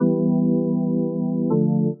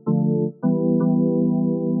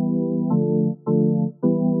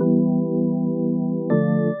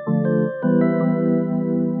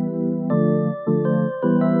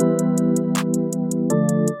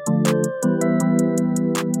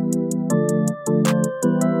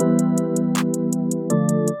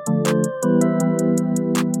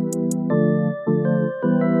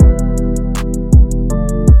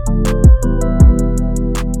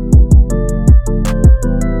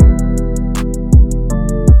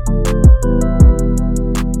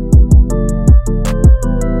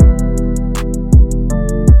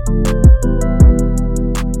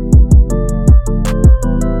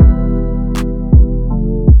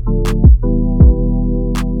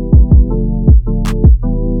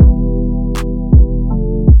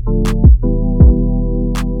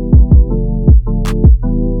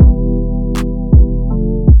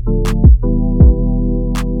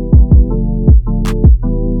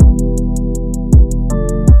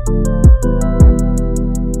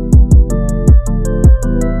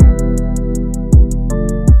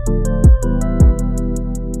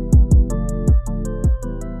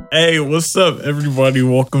Hey, what's up, everybody?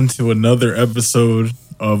 Welcome to another episode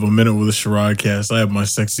of A Minute with a Shiradcast. I have my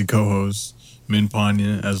sexy co-host, Min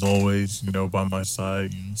Panya, as always, by my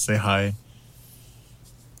side. Say hi.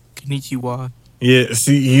 Konnichiwa. Yeah,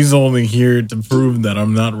 see, he's only here to prove that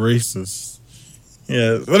I'm not racist.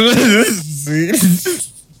 Yeah. See?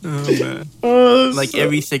 Oh, man. Like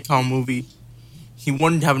every sitcom movie, he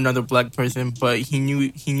wanted to have another black person, but he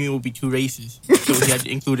knew it would be too racist, so he had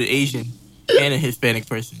to include an Asian and a Hispanic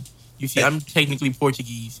person. You see, I'm technically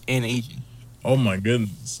Portuguese and Asian. Oh my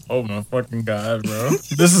goodness. Oh my fucking God, bro.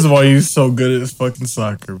 This is why you're so good at fucking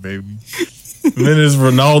soccer, baby. Min is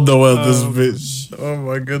Ronaldo at this bitch. Oh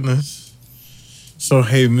my goodness. So,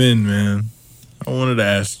 hey, Min, man. I wanted to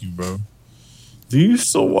ask you, bro. Do you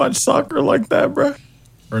still watch soccer like that, bro?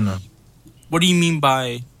 Or no? What do you mean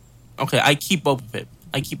by... Okay, I keep up with it.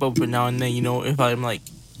 I keep up with it now and then, if I'm like...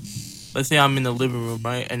 Let's say I'm in the living room,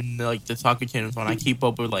 right? And like the soccer channel's on. I keep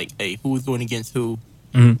up with like, hey, who's going against who?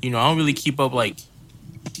 Mm-hmm. I don't really keep up like...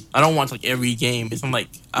 I don't watch like every game. It's not like...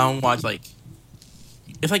 I don't watch like...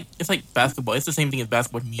 It's like basketball. It's the same thing as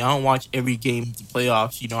basketball to me. I don't watch every game, the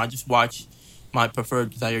playoffs. I just watch my preferred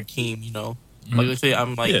desired team. Mm-hmm. Like let's say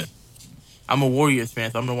I'm like, I'm a Warriors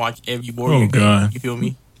fan, so I'm gonna watch every Warrior game. You feel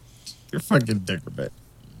me? You're fucking dickerbat.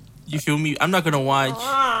 You feel me? I'm not gonna watch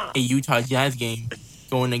a Utah Jazz game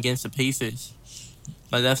going against the Pacers.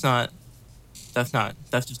 Like that's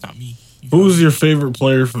just not me. Who's your favorite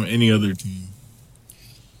player from any other team?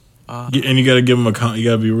 And you got to give them you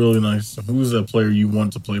got to be really nice. Who's that player you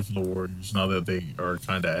want to play for the Warriors now that they are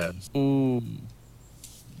kind of ass? Ooh,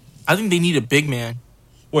 I think they need a big man.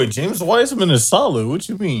 Wait, James Wiseman is solid. What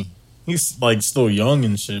you mean? He's like still young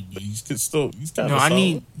and shit, but he's kind of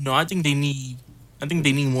solid. I think they need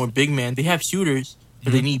more big men. They have shooters,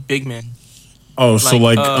 but they need big men. Oh, so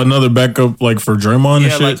like another backup like for Draymond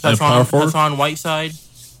and shit like at power forward? Hassan Whiteside.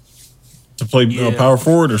 To play power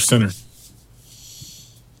forward or center?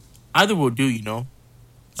 Either will do,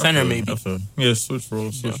 Center maybe. Yeah, switch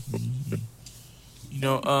roles. I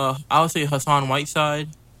would say Hassan Whiteside,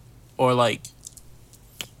 or like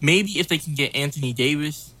maybe if they can get Anthony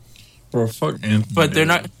Davis. Bro, fuck Anthony. But they're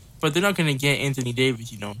not gonna get Anthony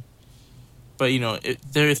Davis, But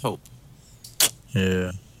there is hope.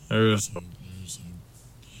 Yeah, there is hope.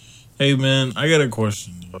 Hey man, I got a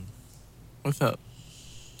question, dog. What's up?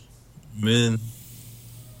 Man.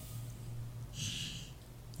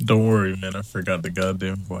 Don't worry, man. I forgot the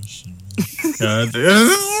goddamn question. Goddamn.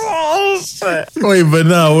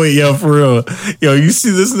 Wait, yo, for real. Yo, you see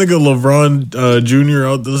this nigga LeBron Jr.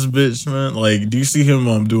 out this bitch, man? Like, do you see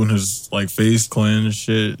him doing his like face clan and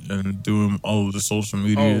shit and doing all of the social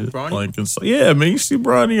media? Yeah, man. You see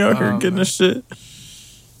Bronny out here getting this shit?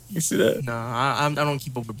 You see that? Nah, I don't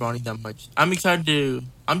keep up with Bronny that much. I'm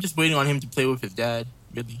just waiting on him to play with his dad,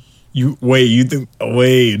 really. Do you think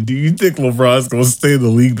LeBron's gonna stay in the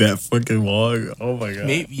league that fucking long? Oh my God.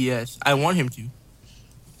 Maybe, yes. I want him to.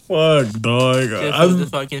 Fuck, dog.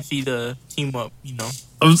 Just so I can see the team up,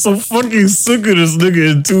 I'm so fucking sick of this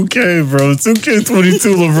nigga in 2K, bro.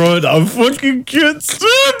 2K22 LeBron. I fucking can't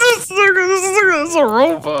stand this nigga. This nigga is a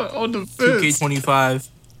robot on the fence. 2K25,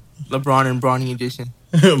 LeBron and Bronny edition.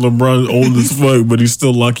 LeBron's old as fuck, but he's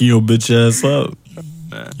still locking your bitch ass up.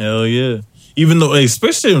 Man. Hell yeah. Even though,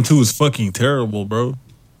 Space Jam 2 is fucking terrible, bro.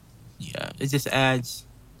 Yeah, it just adds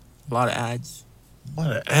a lot of ads. A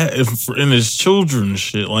lot of ads and his children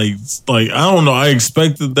shit. Like I don't know. I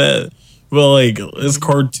expected that, but like it's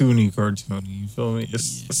cartoony. You feel me?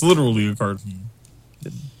 It's literally a cartoon.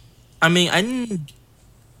 I mean,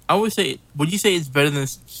 I would say. Would you say it's better than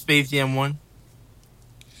Space Jam 1?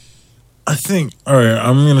 I think. All right,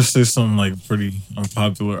 I'm gonna say something like pretty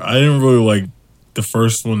unpopular. I didn't really like the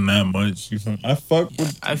first one that much. I fuck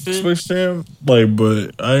with Space Jam, but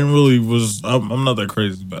I didn't really I'm not that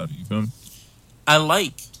crazy about it. You feel me? I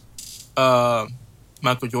like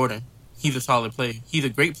Michael Jordan. He's a solid player. He's a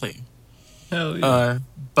great player. Hell yeah.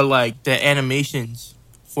 But like the animations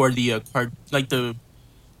for the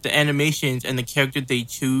the animations and the character they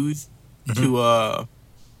choose to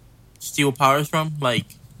steal powers from, like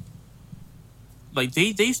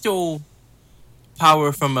they stole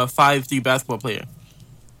power from a 5'3" basketball player.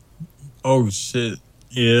 Oh shit!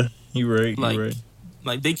 Yeah, you right.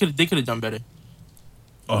 Like they could have done better.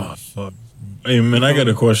 Oh fuck! Hey man, I got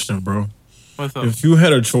a question, bro. What's up? If you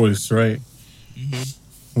had a choice, right?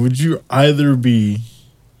 Mm-hmm. Would you either be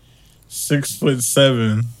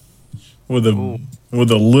 6'7" with a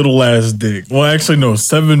little ass dick? Well, actually, no,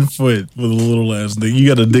 7 foot with a little ass dick. You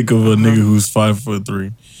got a dick of a nigga who's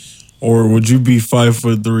 5'3", or would you be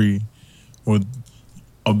 5'3" with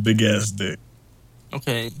a big ass dick?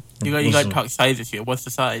 Okay, You got to talk sizes here. What's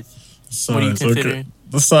the size? What do you consider? Okay.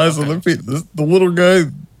 The size of the feet. The little guy,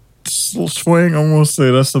 swing. I'm gonna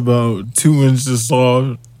say that's about 2 inches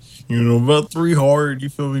soft. You know, about 3 hard. You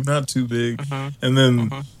feel me? Not too big. And then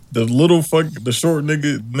the the short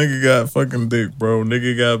nigga got fucking dick, bro.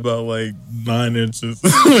 Nigga got about like 9 inches.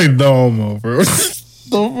 Like Domo, bro.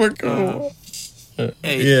 Don't fucking.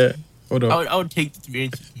 Hey, yeah. What up? I would take the 3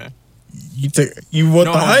 inches, man. You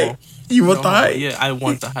want the height? You want the height? Yeah, I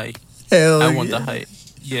want the height. Hell I want the height.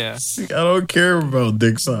 Yeah. See, I don't care about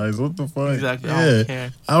dick size. What the fuck? Exactly. Yeah. I don't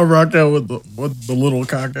care. I'll rock out with the little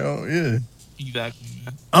cock out. Yeah. Exactly,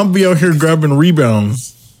 man. I'll be out here grabbing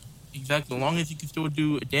rebounds. Exactly. As long as you can still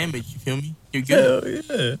do damage, you feel me? You're good.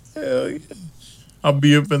 Hell yeah. I'll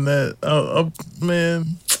be up in that.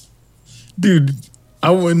 Man. Dude,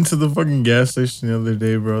 I went to the fucking gas station the other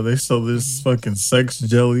day, bro. They sell this fucking sex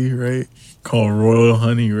jelly, right? Called Royal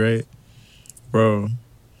Honey, right? Bro.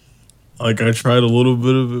 Like, I tried a little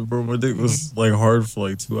bit of it, bro. My dick was, like, hard for,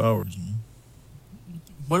 like, 2 hours, man.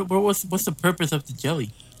 What's the purpose of the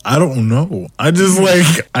jelly? I don't know. I just,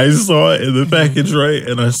 like, I saw it in the package, right?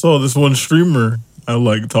 And I saw this one streamer I,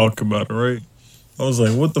 like, talk about it, right? I was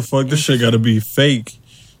like, what the fuck? This shit gotta be fake.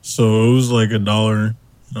 So it was, like, $1.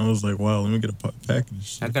 And I was like, wow, let me get a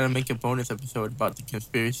package. I gotta make a bonus episode about the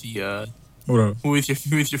conspiracy, What up? Who is your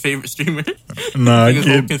favorite streamer? Nah, I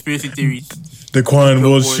can't. Conspiracy theories. Daquan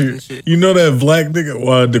Wiltshire. You know that black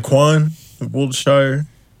nigga? Daquan Wiltshire.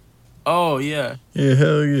 Oh yeah. Yeah,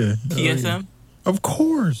 hell yeah. TSM. Yeah. Of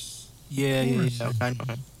course. Yeah. I know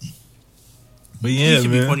him. But yeah, he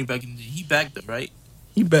should man. be 20 back in the day. He back though, right?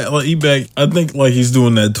 He back. I think like he's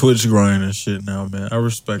doing that Twitch grind and shit now, man. I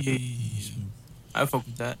respect it. Yeah. I fuck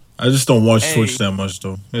with that. I just don't watch Twitch that much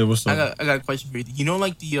though. Yeah, what's up? I got a question for you. You know,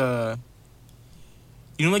 like them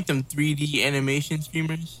 3D animation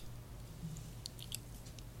streamers.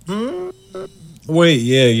 Wait,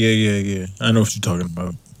 yeah. I know what you're talking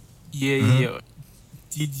about. Yeah.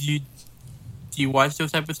 Do you watch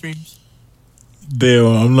those type of streams? Damn,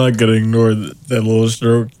 I'm not gonna ignore that little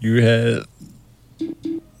stroke you had.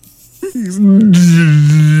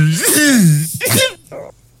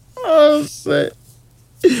 Oh shit.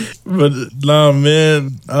 But nah,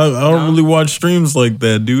 man, I don't really watch streams like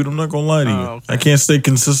that, dude. I'm not gonna lie to you. Okay. I can't stay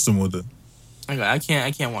consistent with it. I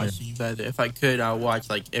can't watch streams either. If I could, I'll watch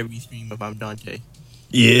like every stream if I'm Dante.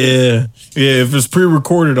 Yeah. If it's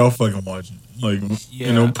pre-recorded, I'll fucking watch it. Like,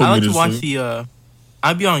 you know, put I like me to watch sleep.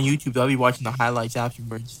 I'll be on YouTube. I'll be watching the highlights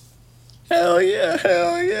afterwards. Hell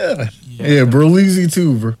yeah. Yeah, bro, easy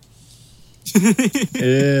too, bro.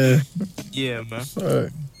 Yeah. Yeah, man.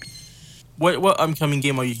 Fuck. What upcoming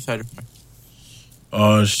game are you excited for?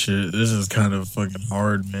 Oh shit, this is kind of fucking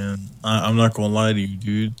hard, man. I'm not gonna lie to you,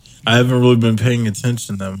 dude. I haven't really been paying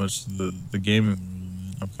attention that much to the gaming world,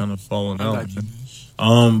 man. I'm kind of falling out,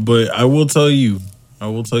 man. But I will tell you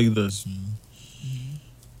this, man.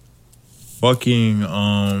 Fucking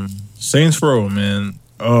Saints Row, man.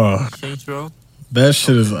 Saints Row? That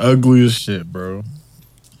shit is ugly as shit, bro.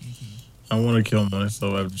 I want to kill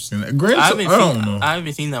myself after seeing that. I don't know. I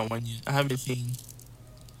haven't seen that one yet. I haven't seen.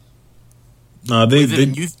 Nah, is it a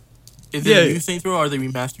new Saints Row or are they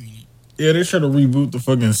remastering it? Yeah, they try to reboot the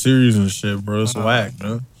fucking series and shit, bro. It's whack,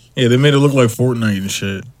 man. Yeah, they made it look like Fortnite and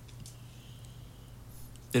shit.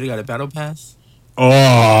 Did they got a battle pass?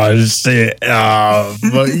 Oh shit!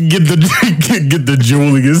 But get the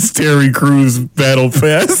Julius Terry Crews battle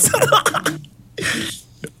pass.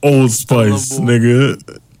 Old Spice,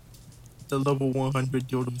 nigga. The level 100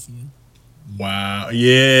 Jordan scene. Wow!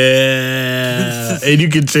 Yeah, and you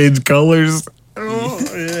can change colors. Oh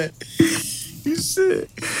yeah, you shit.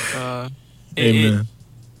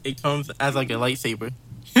 It comes as like a lightsaber.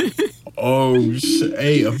 Oh shit!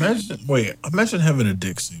 Hey, imagine having a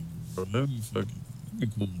dick saber, bro. That'd be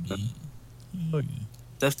cool, dude. Oh, yeah.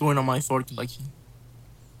 That's the one on my sword collection.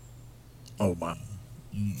 Oh wow!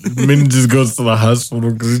 Min just goes to the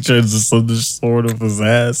hospital because he tries to slip the sword off his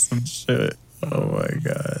ass and shit. Oh my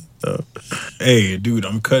god! Hey, dude,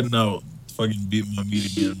 I'm cutting out. Fucking beat my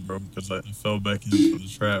meat again, bro, because I fell back into the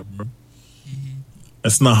trap, bro.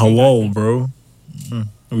 That's not halal, bro.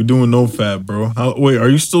 We're doing no fat, bro. Wait, are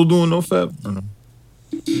you still doing no fat? Or no?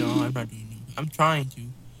 No, I'm not doing it. I'm trying to,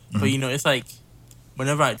 but you know, it's like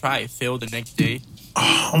whenever I try, it failed the next day.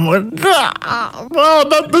 Oh my god! No,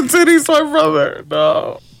 not the titties, my brother.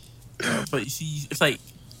 No. But you see, it's like,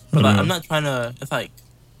 but like, I'm not trying to. It's like,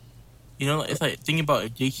 you know, it's like thinking about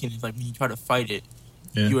addiction. It's like when you try to fight it,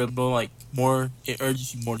 you have more. It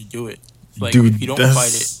urges you more to do it. It's like dude, if you don't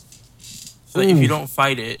fight it. So if you don't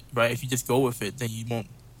fight it, right? If you just go with it, then you won't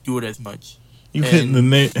do it as much. You hitting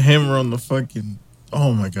the hammer on the fucking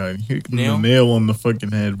Oh my god, you hit the Nail? nail on the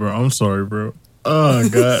fucking head, bro. I'm sorry, bro. Oh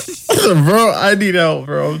god, bro, I need help,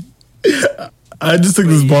 bro. I just took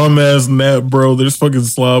this bomb ass nap, bro. There's fucking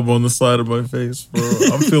slob on the side of my face, bro.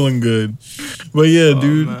 I'm feeling good, but yeah,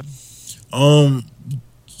 dude. Man.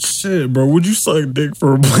 Shit, bro. Would you suck dick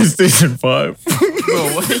for a PlayStation 5? Bro,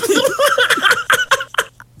 what?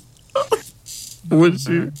 Would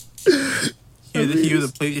you? Hear the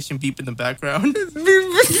PlayStation beep in the background.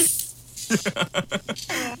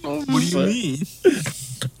 What do you mean?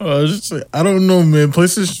 I don't know, man.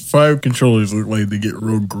 PlayStation 5 controllers look like they get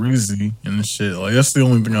real greasy and shit. Like, that's the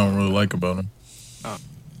only thing I don't really like about them.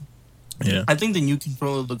 Yeah. I think the new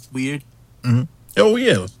controller looks weird. Mm-hmm. Oh,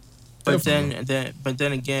 yeah. But then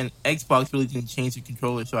again, Xbox really didn't change the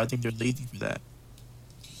controller, so I think they're lazy for that.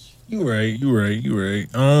 You right.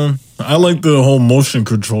 I like the whole motion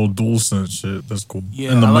control DualSense shit. That's cool.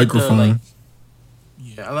 Yeah, and the I microphone.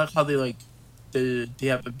 I like how they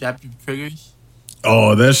have adaptive triggers.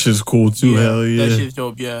 Oh, that shit's cool too. Hell yeah, that shit's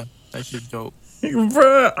dope. Yeah, that shit's dope.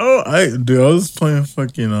 Bro, I was playing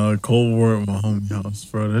fucking Cold War at my homie house,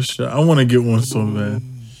 bro. That shit, I want to get one so bad.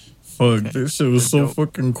 Fuck, this shit was so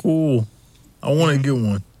fucking cool. I want to get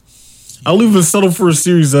one. I'll even settle for a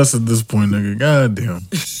Series S at this point, nigga. God damn.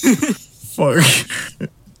 Fuck.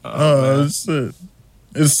 Shit.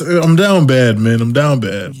 I'm down bad, man. I'm down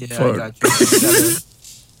bad. Yeah, fuck. I got you.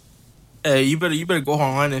 Hey, you better go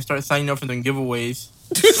online and start signing up for them giveaways.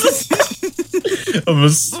 I'm gonna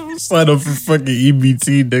sign up for fucking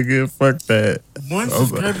EBT, nigga. Fuck that. One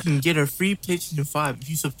subscriber can get a free PlayStation 5 if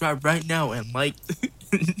you subscribe right now and like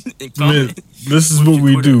and comment. Man, this is what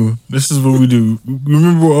we do. This is what we do.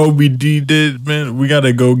 Remember what OBD did, man? We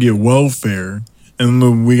gotta go get welfare. And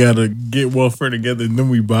then we gotta get welfare together and then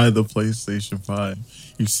we buy the PlayStation 5.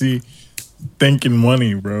 You see? Thinking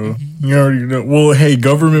money, bro. Mm-hmm. You already know. Well, hey,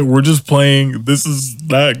 government, we're just playing. This is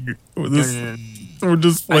not... No. We're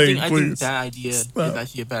just playing, I think that idea is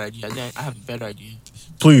actually a bad idea. I have a better idea.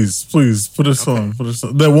 Please, put us on. Put us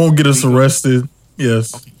on. That won't get us arrested.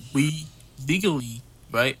 Yes. Okay. We legally,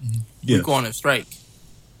 right? Yes. We go on a strike.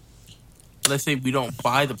 Let's say we don't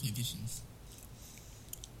buy the PlayStations.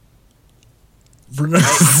 We're gonna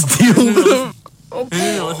steal them.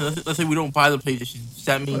 Let's say we don't buy the PlayStations.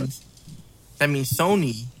 That means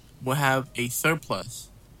Sony will have a surplus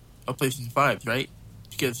of PlayStation 5s, right?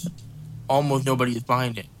 Because almost nobody is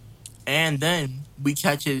buying it. And then we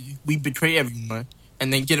catch it, we betray everyone,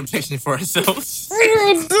 and then get a PlayStation for ourselves.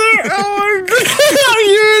 Oh my god,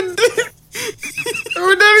 you're a dick.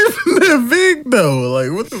 We're not even that big though.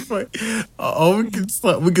 Like, what the fuck? Oh,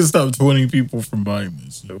 we can stop 20 people from buying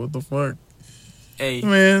this shit. What the fuck? Hey,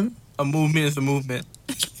 man, a movement is a movement.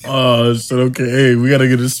 Oh shit. Okay, hey, we gotta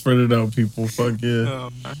get it spread out, people. Fuck yeah.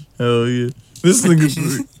 Hell yeah. This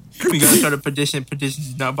nigga. We gotta start a petition.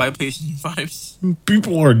 Petitions not buy PlayStation 5s.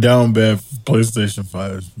 People are down bad for PlayStation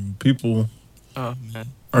 5s. People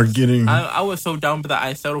are getting... I was so down that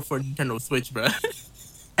I settled for Nintendo Switch, bro.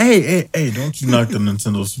 Hey, don't you knock the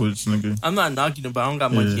Nintendo Switch, nigga. I'm not knocking it, but I don't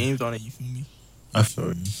got much games on it, you feel me? I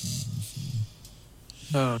feel you.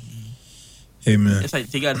 Oh, man. Hey, man. It's like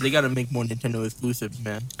they gotta make more Nintendo exclusives,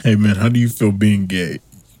 man. Hey, man, how do you feel being gay?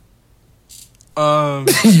 You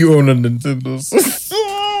own a Nintendo Switch.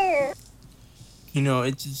 You know,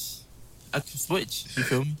 it's just I can switch. You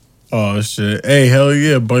feel me? Oh shit! Hey, hell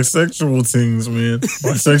yeah, bisexual things, man.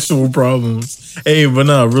 Bisexual problems. Hey, but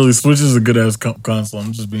nah, really, Switch is a good ass console.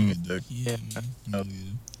 I'm just being a dick. Yeah, man. Hell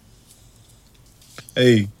yeah.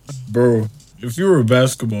 Hey, bro, if you were a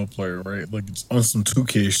basketball player, right? Like it's on some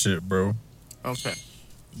 2K shit, bro. Okay.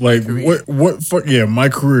 Like what? Fuck yeah, my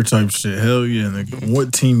career type shit. Hell yeah, nigga.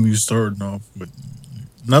 What team you starting off with?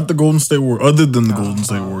 Not the Golden State Warriors, other than the Golden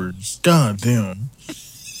State Warriors. God damn.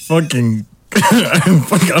 Fucking. I don't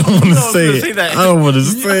want to say it. I don't want to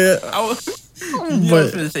say it. I was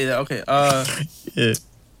going to say that. Okay. Yeah.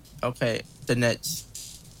 Okay. The Nets.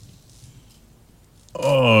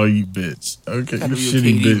 Oh, you bitch. Okay. You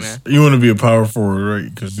shitty KD, bitch. Man. You want to be a power forward, right?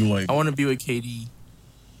 Because you like. I want to be with KD.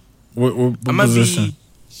 What position?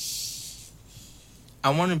 I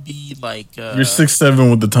want to be like... You're 6'7"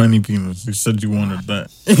 with the tiny penis. You said you wanted that.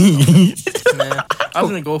 Man, I was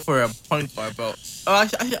going to go for a point guard, bro. Oh, I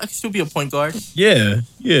can still be a point guard. Yeah.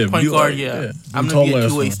 Point guard, yeah. I'm going to be a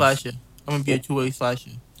two-way slasher. I'm going to be a two-way slasher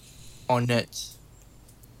on Nets.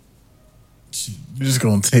 You're just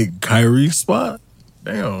going to take Kyrie's spot?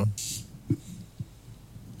 Damn.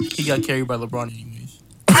 He got carried by LeBron anyways.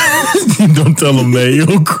 Don't tell him that.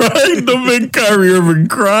 You'll cry. Don't make Kyrie ever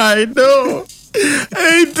cry. No.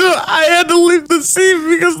 Hey, dude, I had to leave the scene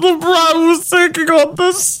because LeBron was taking on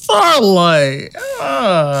the starlight.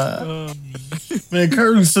 Man,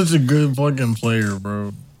 Curry's such a good fucking player,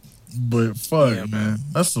 bro. But fuck, Yeah, man.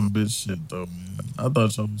 That's some bitch shit, though, man. I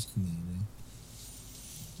thought y'all was cool, bro.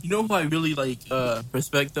 You know who I really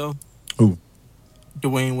respect though? Who?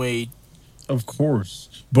 Dwayne Wade. Of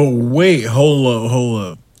course. But wait, hold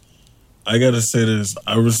up. I gotta say this.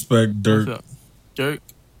 I respect Dirk. What's up? Dirk?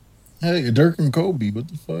 Hey, Dirk and Kobe. What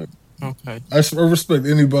the fuck? Okay. I respect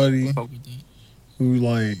anybody who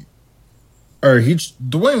like. All right,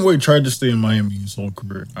 Dwayne Wade tried to stay in Miami his whole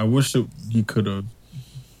career. I wish he could have,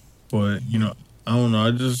 but you know, I don't know. I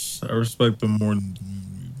respect him more than Dwayne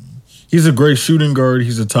Wade. He's a great shooting guard.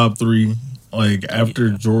 He's a top 3, like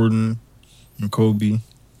after Jordan and Kobe.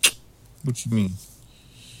 What you mean?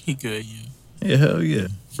 He good, yeah. Yeah, hell yeah.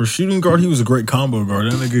 For shooting guard, he was a great combo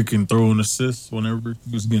guard. That nigga can throw an assist whenever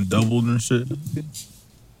he was getting doubled and shit.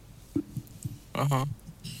 So,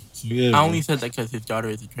 yeah, I only said that because his daughter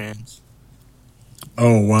is a trans.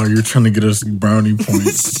 Oh, wow. You're trying to get us brownie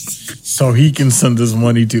points so he can send us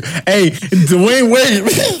money to. Hey, Dwayne Wade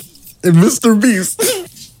and Mr. Beast.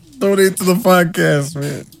 Donate to the podcast,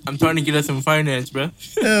 man. I'm trying to get us some finance, bro.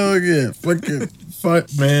 Hell yeah. Fucking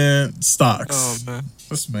man. Stocks. Oh, man.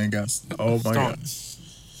 This man got. Oh, my God.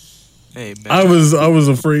 Hey, man. I was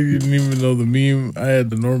afraid you didn't even know the meme. I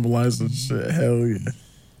had to normalize the shit. Hell yeah.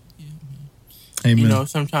 Hey, you know,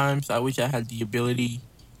 sometimes I wish I had the ability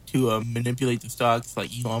to manipulate the stocks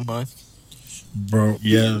like Elon Musk. Bro,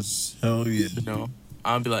 yes. Hell yeah. You know,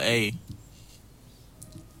 I'll be like, hey,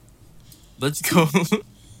 let's go.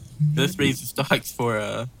 Let's raise the stocks for,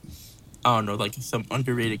 I don't know, like some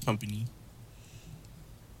underrated company.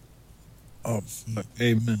 Oh, fuck.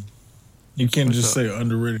 Amen. You can't just say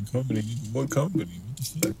underrated company. What company? What the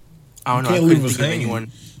fuck? I don't know. I couldn't think of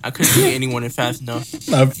anyone. I couldn't think of anyone fast enough.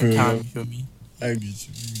 I feel you feel me? I get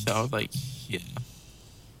you. So I was like, yeah.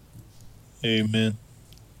 Amen.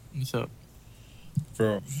 What's up?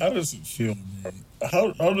 Bro, how does it feel, bro?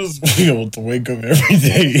 How does it feel to wake up every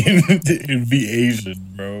day and be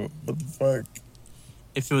Asian, bro? What the fuck?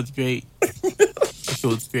 It feels great. It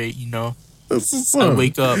feels great, you know? That's what's I up.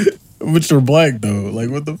 wake up. But you're black, though. Like,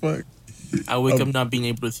 what the fuck? I wake up not being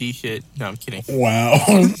able to see shit. No, I'm kidding. Wow.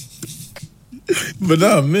 But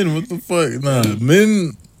nah, men, what the fuck? Nah,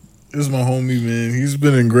 men is my homie, man. He's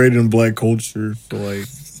been ingrained in black culture for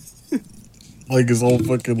like his whole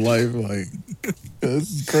fucking life. Like, this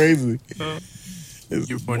is crazy.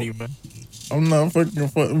 You're funny, man. I'm not fucking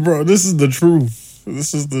funny. Bro, this is the truth.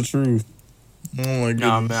 This is the truth. Oh my goodness.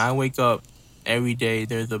 Nah, man, I wake up every day.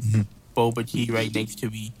 There's a boba tea right next to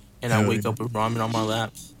me. And I wake up with ramen on my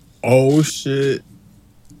laps. Oh, shit.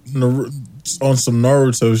 On some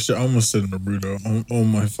Naruto shit. I almost said Naruto. Oh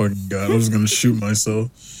my fucking God. I was going to shoot myself.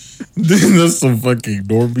 That's some fucking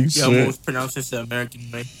normie shit. Yeah, I almost pronounce this the American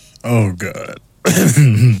way. Oh, God.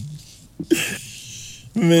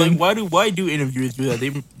 Like, Man. why do interviewers do that?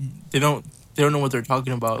 They don't know what they're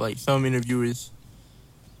talking about. Like, some interviewers,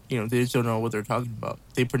 you know, they just don't know what they're talking about.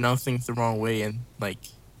 They pronounce things the wrong way and, like,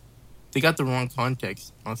 they got the wrong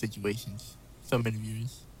context on situations. Some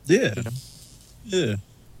interviewers. Yeah. You know? Yeah.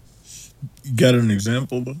 You got an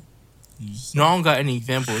example, though? No, I don't got any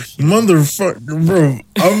examples. Motherfucker, bro.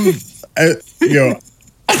 Yo,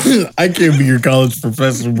 I can't be your college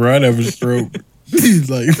professor, bro. I'd have a stroke. He's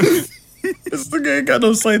like, this nigga ain't got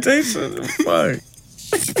no citation. Fuck.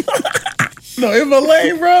 No, in my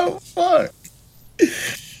lane, bro. Fuck.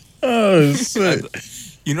 Oh, shit.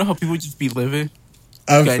 You know how people just be living?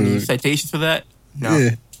 I got any feel citations for that? No.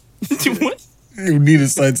 Yeah. What? You need a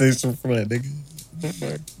citation for that, nigga.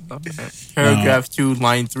 Paragraph 2,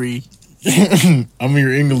 line 3. I'm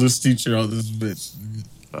your English teacher on this bitch.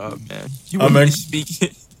 Oh, man. You want me to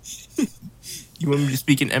speak? You want me to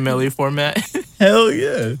speak in MLA format? Hell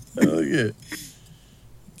yeah. Hell yeah.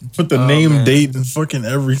 Put the name, date, and fucking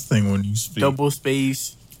everything when you speak. Double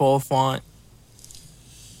space, tall font.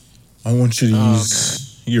 I want you to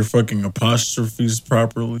use your fucking apostrophes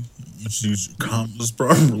properly. I want you to use your commas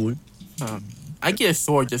properly. I get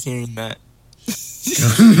sore just hearing that.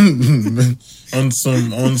 on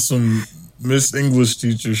some Miss English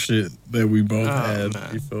teacher shit that we both had.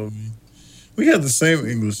 Man. You feel me? We had the same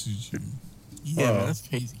English teacher. Yeah, man, that's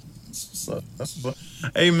crazy. That's what's up.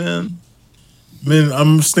 Hey, man,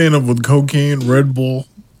 I'm staying up with cocaine, Red Bull.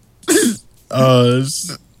 I've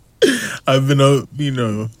been up,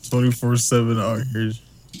 24/7 out here,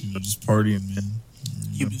 just partying, man.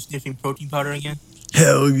 You been sniffing protein powder again?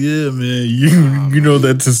 Hell yeah, man. You know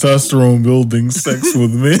that testosterone building sex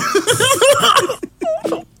with me.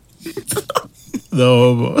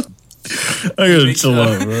 No, I gotta chill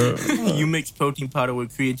out, bro. You mix protein powder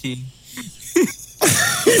with creatine.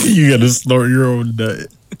 You gotta snort your own nut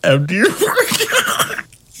after your work.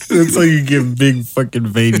 That's how you get big fucking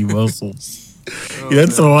veiny muscles. Oh, Yeah,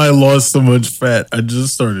 that's how I lost so much fat. I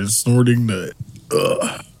just started snorting nut.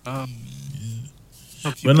 Ugh. Helps you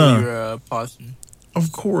But build nah, your posture.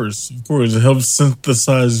 of course. It helps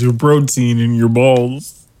synthesize your protein in your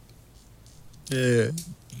balls. Yeah.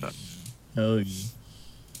 Hell yeah.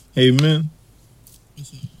 Hey, man.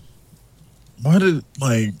 Why did,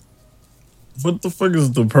 like, what the fuck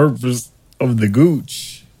is the purpose of the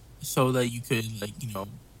gooch? So that you could, like, you know,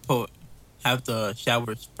 have the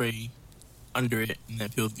shower spray under it, and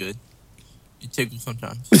that feels good. It tickles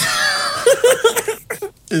sometimes.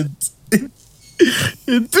 It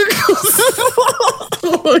tickles.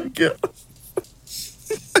 Oh my god.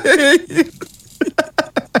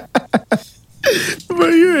 Bro,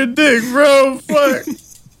 you're a dick, bro. Fuck.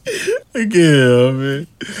 I can't help it.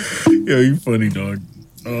 Yo, you funny, dog.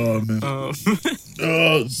 Oh, man. Oh,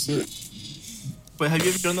 shit. But have you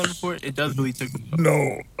ever done that before? It does really tickle.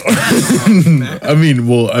 No. I mean,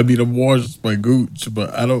 I'm washed my gooch,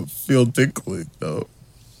 but I don't feel tickling, though.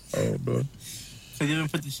 Oh, no. So you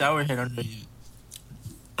haven't put the shower head under yet?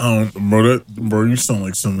 Bro, you sound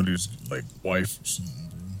like somebody's, like, wife or something,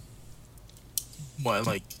 bro. What,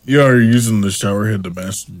 like? You are using the shower head to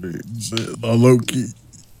masturbate. Low key.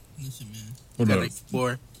 Listen, man. What Gotta up?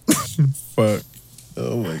 explore. Fuck.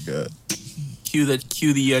 Oh my god. Cue the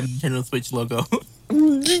Nintendo Switch logo.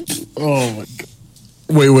 Oh my god.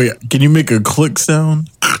 Wait. Can you make a click sound?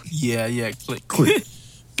 Yeah. Click.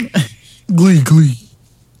 Glee.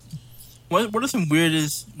 What's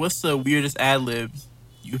the weirdest ad libs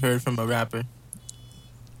you heard from a rapper?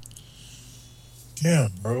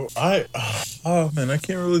 Damn, bro. Oh man, I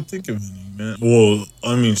can't really think of any, man. Well,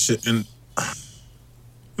 I mean, shit, and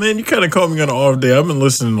man, you kind of caught me on an off day. I've been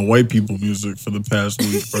listening to white people music for the past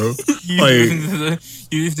week, bro. You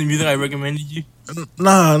listen to music I recommended you?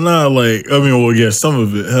 Nah. Like, I mean, well, yeah, some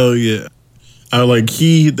of it. Hell yeah. I like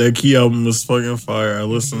That Key album was fucking fire. I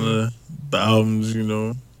listened to the albums, you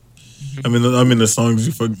know. I mean the songs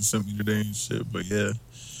you fucking sent me today and shit. But yeah.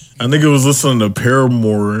 I think it was listening to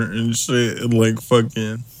Paramore and shit, and like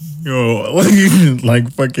fucking, you know,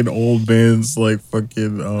 like fucking old bands, like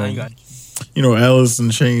fucking, I got you know, Alice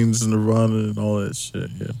in Chains and Nirvana and all that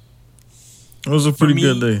shit. Yeah, it was a pretty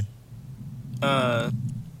good day.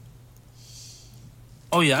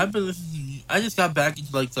 Oh yeah, I've been listening. I just got back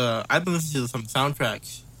into I've been listening to some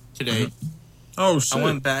soundtracks today. Oh shit! I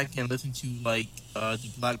went back and listened to the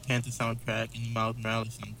Black Panther soundtrack and the Miles Morales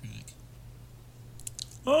soundtrack.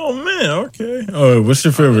 Oh man, okay. Oh, what's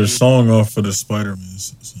your favorite song off of the Spider-Man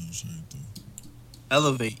soundtrack?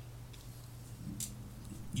 Elevate.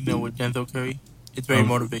 You know, with Denzel Curry. It's very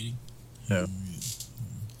motivating. Yeah.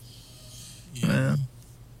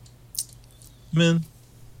 Man.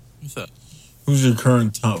 What's up? Who's your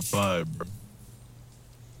current top 5, bro?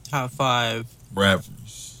 Top 5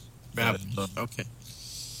 rappers. Okay.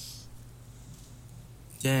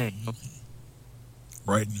 Dang. Okay.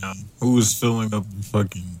 Right now, who is filling up your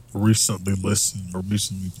fucking recently listened or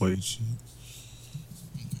recently played shit?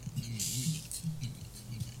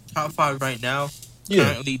 Top 5 right now. Yeah.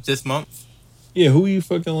 Currently this month. Yeah, who are you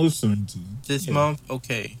fucking listening to? This month,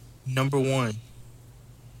 okay. Number 1.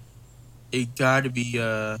 It gotta be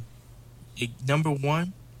number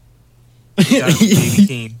 1. It gotta be Baby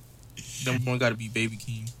Keem. Number 1 gotta be Baby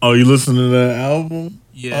Keem. Oh, you listen to that album?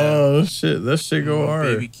 Yeah. Oh shit, that shit go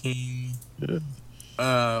hard. Baby Keem. Yeah.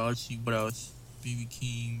 Let's see what else. Baby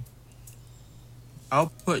Keem.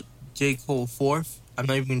 I'll put J. Cole 4th. I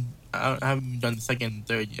haven't even done the 2nd and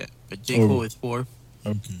 3rd yet, but J. Cole is 4th.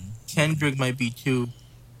 Okay. Kendrick might be 2.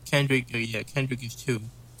 Kendrick is 2.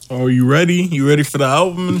 Oh, you ready? You ready for the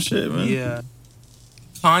album and shit, man? Yeah.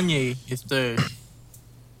 Kanye is 3rd.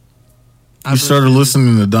 You started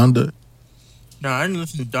listening to Donda? No, I didn't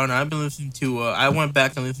listen to Donda. I've been listening to. I went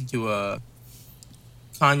back and listened to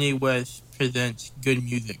Kanye West presents Good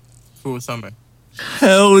Music, Cruel Summer.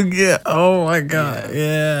 Hell yeah! Oh my god,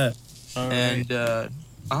 yeah. And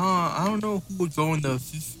I don't know who would go in the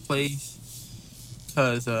 5th place,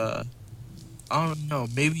 cause I don't know.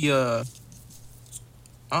 Maybe I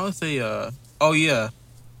would say oh yeah,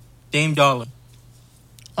 Dame Dollar.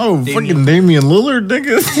 Oh, fucking Damian Lillard,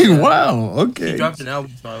 nigga. Wow. Okay. He dropped an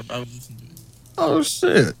album, so I was listening to it. Oh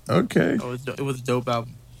shit. Okay. It was a dope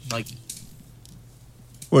album. I like it.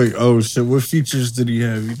 Wait. Oh shit. What features did he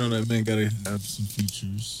have? You know that man gotta have some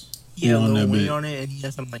features. Yeah, Lil Wayne on it, and he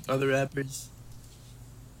has some like other rappers.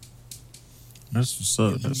 That's what's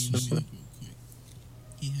up. That's what's up.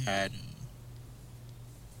 He had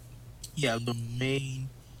Lil Wayne.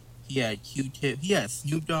 He had Q-Tip. He had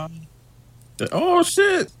Snoop Dogg. Oh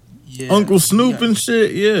shit. Yeah. Uncle Snoop and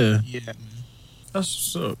shit. Yeah. Yeah, man.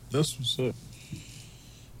 That's what's up. That's what's up.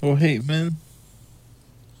 Well, hey, man,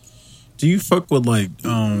 do you fuck with like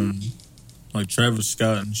Travis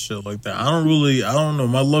Scott and shit like that? I don't know.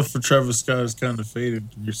 My love for Travis Scott is kind of faded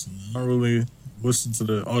recently. I don't really listen to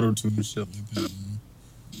the auto tune and shit like that. Man.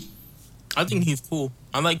 I think he's cool.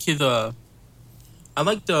 I like his I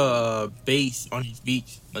like the bass on his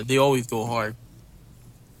beats. Like they always go hard.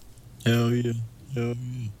 Hell yeah, hell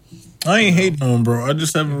yeah. I ain't hating on him, bro. I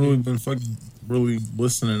just haven't really been fucking really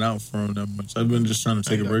listening out for him that much. I've been just trying to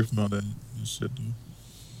take a break from all that shit, dude.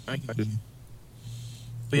 I got you.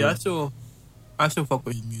 But yeah, I still fuck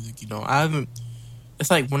with his music. You know, I haven't. It's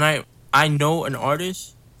like when I know an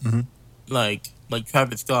artist, like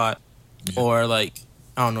Travis Scott, or like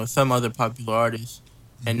I don't know some other popular artist,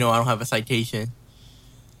 and no, I don't have a citation.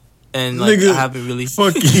 And like Nigga, I haven't really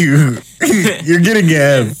fuck you. You're getting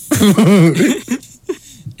F.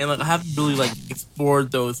 And like I haven't really like explored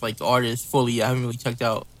those like artists fully. I haven't really checked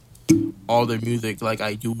out all their music like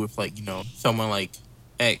I do with like someone like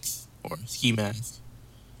X or Ski Mask.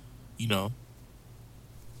 You know.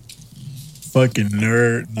 Fucking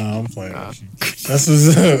nerd. Nah, I'm playing with you. That's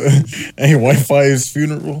what's up. Ain't Wi-Fi his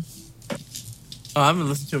funeral? Oh, I haven't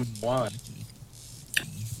listened to him in a while.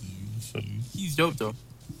 He's dope though.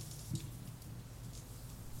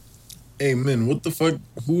 Hey, man, what the fuck?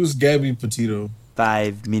 Who's Gabby Petito?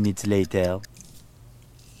 5 minutes later.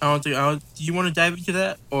 Do you want to dive into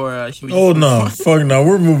that, or should we? Oh no, fuck no,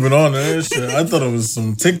 we're moving on to that shit. I thought it was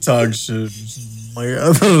some TikTok shit. Like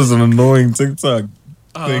I thought it was an annoying TikTok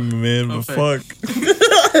thing, man. But fuck,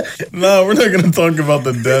 nah, we're not gonna talk about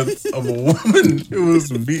the death of a woman who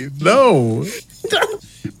was beat. No,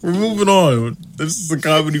 we're moving on. This is a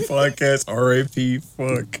comedy podcast. R.I.P.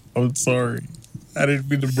 Fuck, I'm sorry. I didn't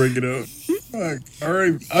mean to bring it up. Fuck. All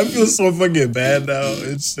right. I feel so fucking bad now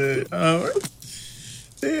and shit.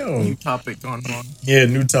 Damn. New topic going on. Yeah,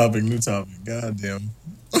 new topic. God damn.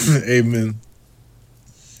 Amen.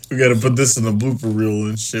 We got to put this in a blooper reel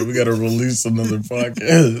and shit. We got to release another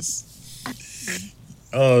podcast.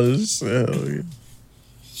 Oh, shit. Hell yeah.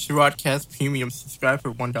 Sherrodcast Premium. Subscribe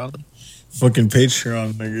for $1. Fucking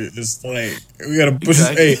Patreon, nigga. It's like, we got to push.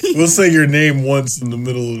 Exactly. Hey, we'll say your name once in the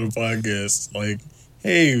middle of the podcast. Like,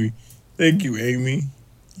 hey, thank you, Amy.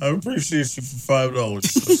 I appreciate you for $5.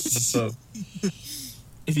 What's up?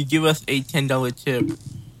 If you give us a $10 tip,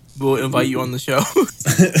 we'll invite you on the show.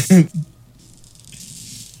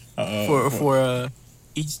 For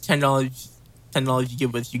each $10 you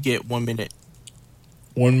give us, you get 1 minute.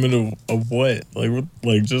 1 minute of what?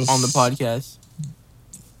 Like just on the podcast.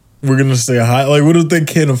 We're gonna say hi. Like, what if they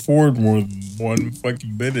can't afford more than 1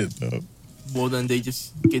 fucking minute though? Well, then they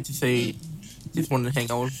just get to say, just want to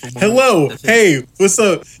hang out with. Hello, hey, what's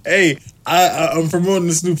up? Hey, I'm promoting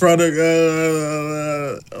this new product.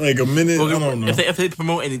 Like a minute. I don't know. If they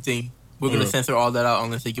promote anything, we're gonna censor all that out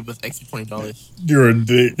unless they give us extra $20. You're a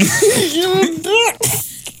dick. You're a dick.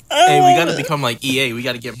 Hey, we gotta become like EA. We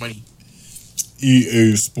gotta get money.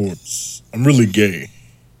 EA Sports. I'm really gay.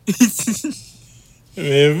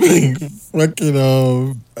 Man,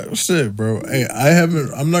 fucking shit, bro. Hey,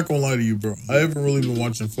 I'm not gonna lie to you, bro. I haven't really been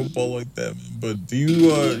watching football like that, man. But do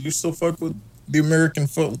you still fuck with the American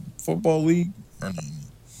Football League or not?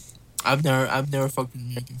 I've never fucked with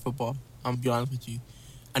American football. I'm gonna be honest with you.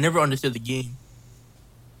 I never understood the game.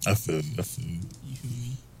 I feel you. You feel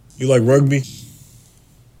me? You like rugby?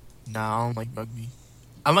 Nah, I don't like rugby.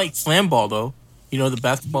 I like slam ball though. You know, the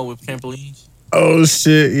basketball with trampolines. Oh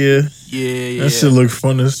shit, yeah. Yeah. That shit look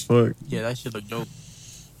fun as fuck. Yeah, that shit look dope.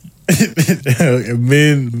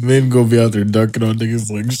 men gonna be out there dunking on niggas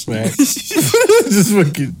like smack. Just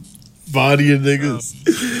fucking bodying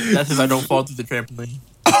niggas. That's if I don't fall through the trampoline.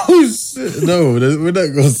 Oh shit! No, we're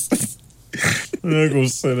not gonna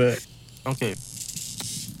say that. Okay.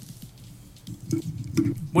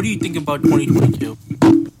 What do you think about 2022?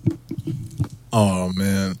 Oh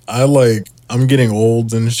man, I'm getting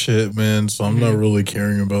old and shit, man. So I'm not really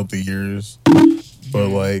caring about the years. But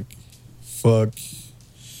like, fuck.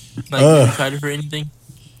 Like, you excited for anything?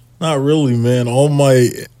 Not really, man. All my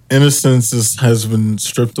innocence has been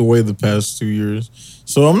stripped away the past 2 years.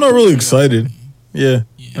 So I'm not really excited. Yeah,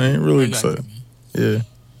 I ain't really excited. Yeah, man.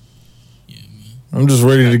 I'm just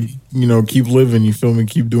ready to, keep living. You feel me?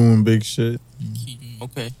 Keep doing big shit.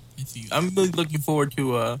 Okay, I see. I'm really looking forward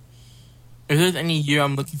to. If there's any year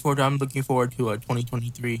I'm looking forward to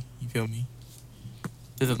 2023. You feel me?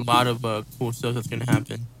 There's a lot of cool stuff that's gonna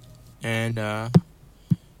happen, and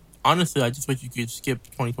honestly, I just wish you could skip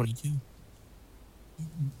 2022.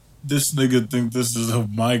 This nigga think this is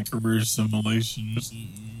my career simulation.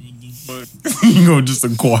 But You gonna just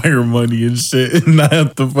acquire money and shit and not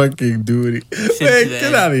have to fucking do it. Man,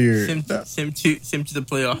 get out of here. Sim to the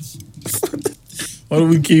playoffs. Why do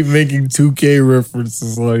we keep making 2K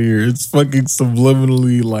references on here? It's fucking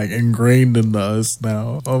subliminally like ingrained into us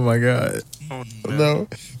now. Oh my god. Oh, No,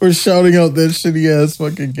 we're shouting out that shitty ass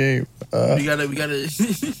fucking game. We gotta we gotta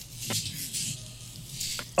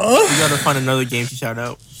find another game to shout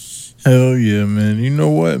out. Hell yeah, man. You know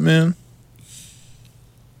what, man?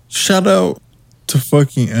 Shout out to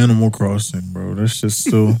fucking Animal Crossing, bro. That's just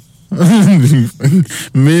still...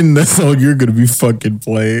 Men, that's all you're gonna be fucking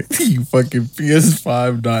playing. You fucking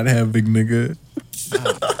PS5 not having nigga.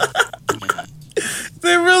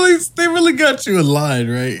 They really got you in line,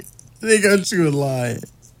 right? They got you in line.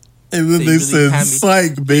 And then they really said,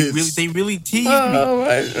 psych, bitch. They really teased me. Oh my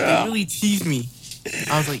god. They really teased me.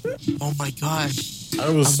 I was like, oh my gosh. I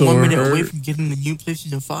was I'm so 1 minute hurt. away from getting the new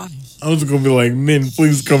PlayStation 5. I was gonna be like, men,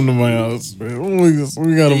 please come to my house, man. We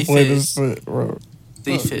gotta They play said- this shit, bro.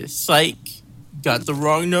 They said, psych, got the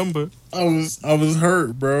wrong number. I was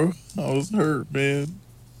hurt, bro. I was hurt, man.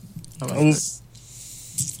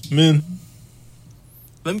 Man.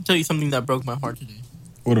 Let me tell you something that broke my heart today.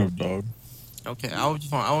 What up, dog? Okay, I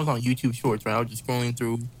was on YouTube Shorts, right? I was just scrolling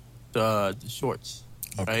through the shorts,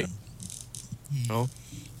 Okay. right? You know,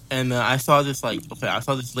 and I saw this I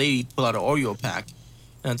saw this lady pull out an Oreo pack,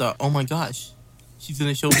 and I thought, oh my gosh, she's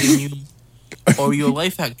gonna show me a new Oreo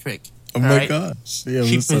life hack trick. Oh my gosh. Yeah,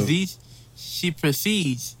 She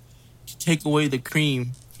proceeds to take away the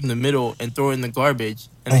cream from the middle and throw it in the garbage,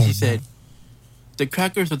 and then she said, "The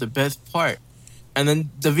crackers are the best part." And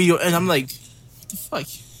then the video, and I'm like, what the fuck?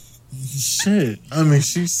 Shit. I mean,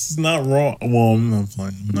 she's not wrong. Well, I'm not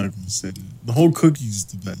gonna say that. The whole cookie's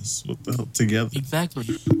the best. What the hell? Together. Exactly.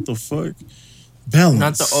 What the fuck? Balance.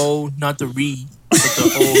 Not the O, not the Re, but the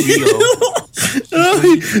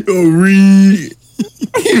Oreo.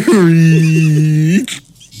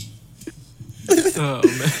 Oh,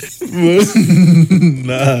 man.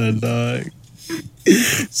 Nah, dog.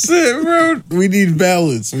 Shit, bro. We need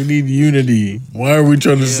balance. We need unity. Why are we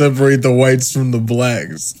trying to separate the whites from the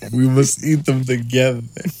blacks? We must eat them together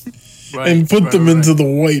and put them into the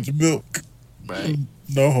white milk. Right.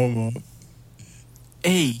 No homo.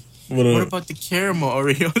 Hey, what about the caramel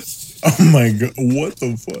Oreos? Oh my god. What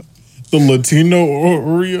the fuck? The Latino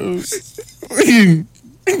Oreos?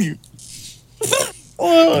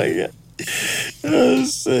 Oh my god. Oh,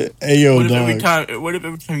 shit. Hey, yo, what if dog.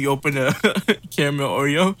 every time you open a caramel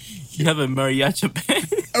Oreo, you have a mariachi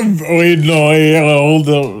band? Wait, no, hold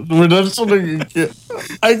on. We're not showing again.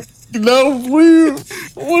 No, please.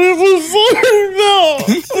 What if it's like, no?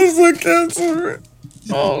 It's a cancer.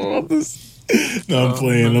 Oh, this. No, I'm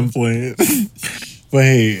playing. But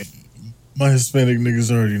hey, my Hispanic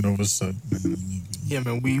niggas already know what's up, man. Yeah,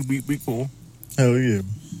 man, we cool. Hell yeah.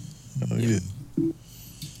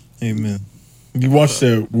 Hey, man. You watched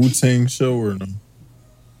that Wu-Tang show or no?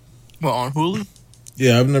 Well, on Hulu?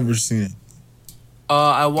 Yeah, I've never seen it.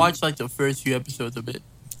 I watched like the first few episodes of it.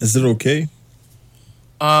 Is it okay?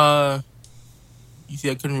 You see,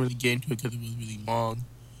 I couldn't really get into it because it was really long.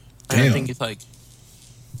 Damn. And I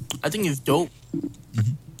think it's dope,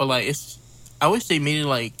 but like I wish they made it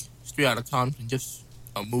like straight out of Compton, just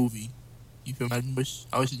a movie. You feel me? I wish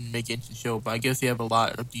they didn't make it into the show, but I guess they have a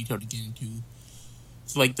lot of detail to get into.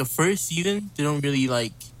 So like the first season, they don't really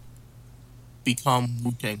like become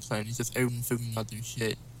Wu-Tang Clan. It's just everyone figuring out their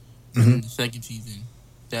shit. And then the second season,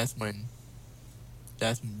 that's when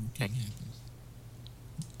Wu-Tang happens.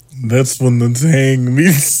 That's when the Tang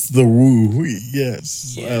meets the Wu.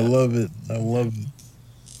 Yes. Yeah. I love it.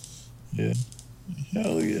 Yeah.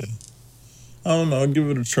 Hell yeah. I don't know. I'll give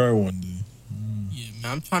it a try one day. Yeah,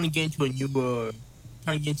 man. I'm trying to get into the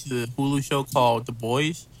Hulu show called The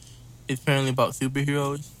Boys. It's apparently about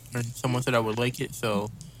superheroes, and someone said I would like it,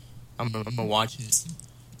 so I'm gonna watch it.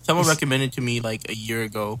 Someone recommended it to me like a year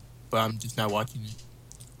ago, but I'm just not watching it.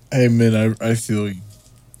 Hey man, I feel you.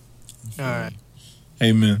 All right.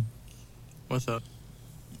 Hey man, What's up?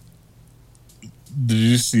 did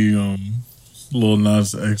you see Lil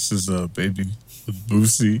Nas X's baby with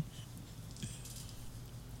Boosie?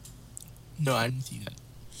 No, I didn't see that.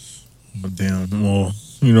 Oh, damn.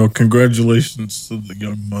 Well, congratulations to the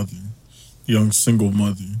young single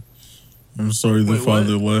mother. I'm sorry the Wait,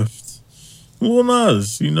 father left. Lil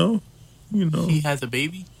Nas, He has a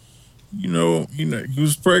baby? he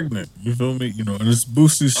was pregnant. You feel me? And it's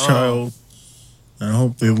Boosie's child. And I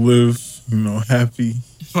hope they live, happy.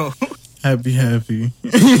 Happy,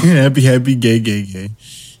 gay.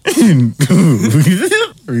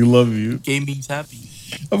 We love you. Gay means happy.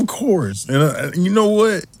 Of course. And you know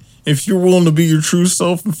what? If you're willing to be your true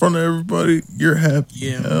self in front of everybody, you're happy.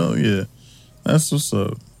 Yeah, Hell yeah. That's what's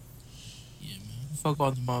up. Yeah, man. Fuck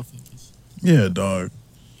all the motherfuckers. Yeah, dog.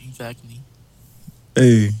 Exactly.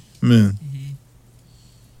 Hey, man. Mm-hmm.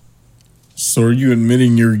 So are you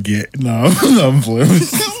admitting you're gay? No, I'm playing.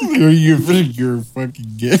 Are you admitting you're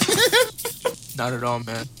fucking gay? Not at all,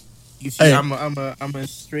 man. You see, Hey. I'm a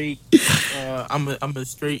straight I'm a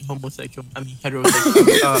straight homosexual. I mean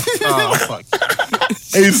heterosexual. Fuck.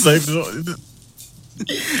 Asexual.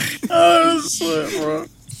 Oh shit, bro.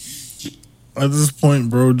 At this point,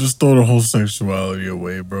 bro, just throw the whole sexuality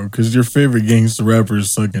away, bro. Because your favorite gangster rapper is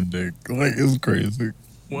sucking dick. Like, it's crazy.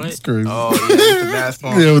 What? It's crazy. Oh yeah, with the mask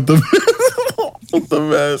on. Yeah, with the with the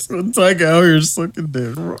mask. When Tiger out here sucking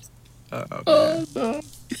dick, bro. Oh no,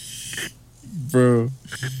 bro.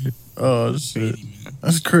 Oh shit, Crazy, man.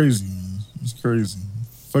 that's crazy, man. It's crazy.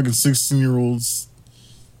 Fucking 16-year-olds,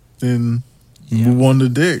 then move on to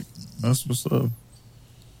dick. That's what's up.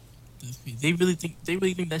 They really think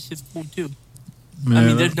that shit's cool too. Man, I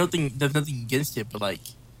mean, there's nothing against it, but like,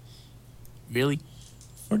 really,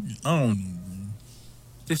 fucking, I don't know, man.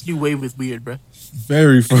 this new wave is weird, bro.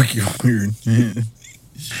 Very fucking weird, man.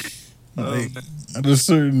 Like, man. at a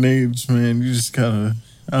certain age, man, you just kind of,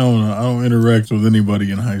 I don't know. I don't interact with anybody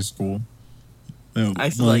in high school. I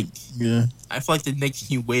feel like yeah. the next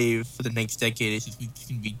new wave for the next decade is just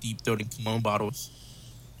gonna be deep throating cologne bottles.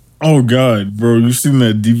 Oh God, bro, you seen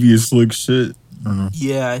that devious slick shit? I don't know.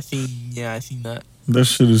 Yeah, I seen that. That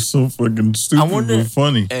shit is so fucking stupid but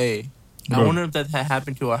funny. Hey, Bro. I wonder if that had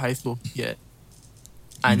happened to our high school yet.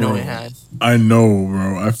 I know Bro, it has. I know,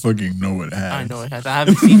 bro. I fucking know it has. I know it has. I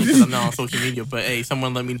haven't seen it because I'm not on social media. But hey,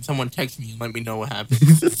 someone text me and let me know what happened.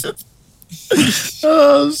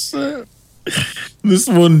 Oh shit! This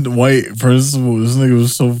one white principal, this nigga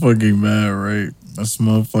was so fucking mad, right? This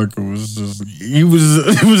motherfucker was just, it was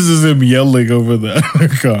just him yelling over the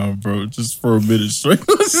intercom, bro, just for a minute straight.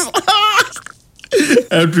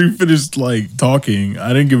 After he finished like talking, I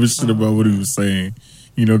didn't give a shit about what he was saying,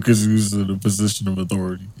 you know, because he was in a position of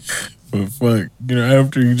authority. But fuck, you know,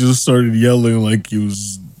 after he just started yelling like he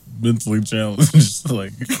was mentally challenged, just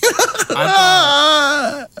like.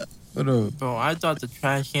 Bro, I thought the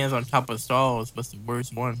trash cans on top of stalls was the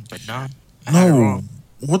worst one, but nah. I had it No, wrong.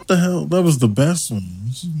 what the hell? That was the best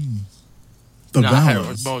one. The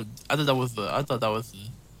balance. I thought that was the.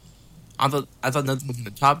 I thought nothing was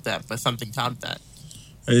gonna top that, but something topped that.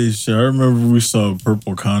 Hey, shit, I remember we saw a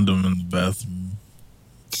purple condom in the bathroom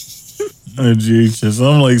at GHS.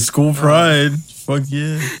 I'm like, school pride. Fuck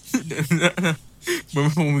yeah.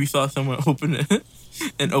 Remember when we saw someone open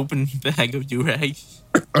an open bag of do-rags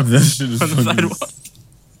That shit is on the fucking. sidewalk?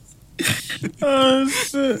 Oh,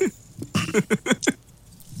 shit.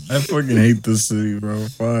 I fucking hate this city, bro.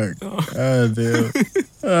 Fuck. God damn.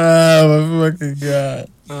 Ah, my fucking God.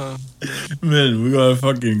 Man, we gotta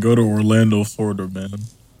fucking go to Orlando, Florida, man.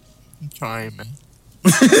 I'm trying, man.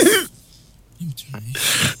 I'm trying.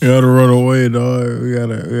 We gotta run away, dog. We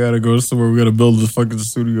gotta go somewhere. We gotta build a fucking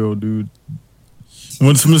studio, dude.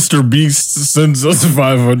 Once Mr. Beast sends us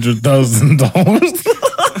 $500,000.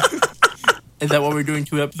 Is that what we're doing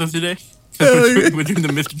 2 episodes today? Hell yeah. We're doing the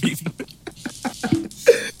Mr. Beast.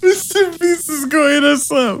 Mr. Beast is going us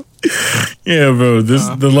up. Yeah, bro.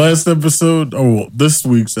 The last episode. Oh, well, this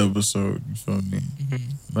week's episode. You feel me?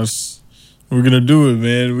 Mm-hmm. We're gonna do it,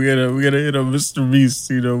 man. We gotta hit up Mr. Beast.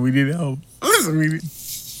 You know, we need help. Listen, we need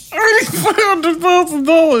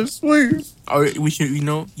 $500,000, please. We should. You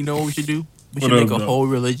know what we should do? We should make a whole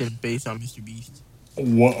religion based on Mr. Beast.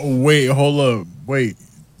 What? Wait, hold up. Wait,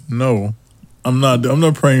 no, I'm not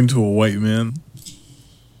praying to a white man.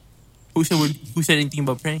 Who said anything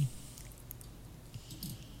about praying?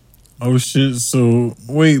 Oh shit! So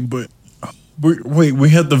wait, we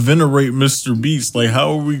had to venerate Mr. Beast. Like,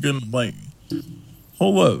 how are we gonna like?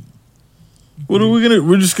 Hold up. What are we gonna?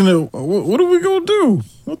 We're just gonna. What are we gonna do?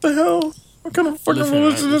 What the hell? What kind of fucking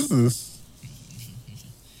religion is this?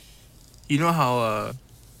 You know how?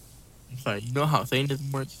 You know how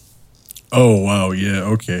Satanism works? Oh wow, yeah,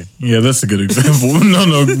 okay, yeah, that's a good example.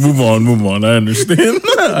 No, move on. I understand.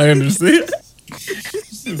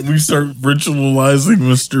 We start ritualizing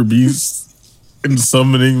Mr. Beast and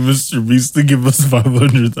summoning Mr. Beast to give us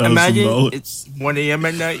 $500,000. Imagine it's 1 a.m.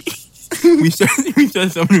 at night. we start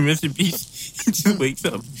summoning Mr. Beast. He just wakes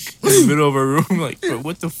up in the middle of a room like, bro,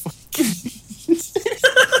 what the fuck?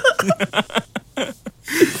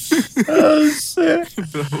 Oh shit!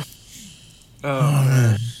 Oh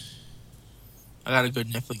man. I got a good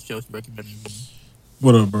Netflix show to recommend everyone.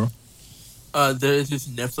 What up, bro? There is this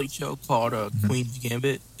Netflix show called Queen's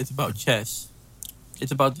Gambit. It's about chess.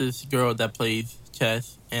 It's about this girl that plays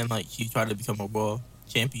contest, and like she's trying to become a world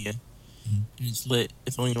champion. And it's lit.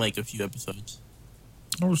 It's only like a few episodes.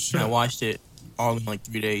 Oh shit! And I watched it all in like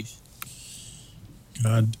 3 days.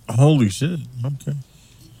 God, holy shit! Okay,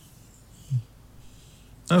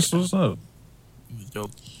 that's what's up. It was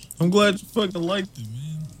dope. I'm glad you fucking liked it,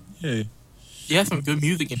 man. Yeah. It has some good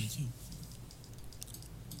music in it too.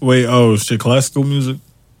 Wait, oh shit, classical music?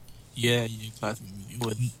 Yeah, classical music. It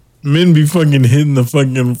was. Men be fucking hitting the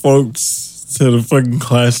fucking folks to the fucking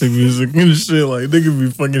classic music and shit. Like, they could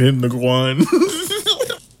be fucking hitting the guan.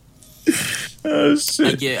 Oh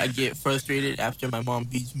shit. I get frustrated after my mom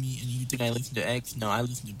beats me, and you think I listen to X? No, I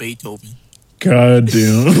listen to Beethoven. God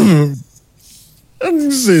damn.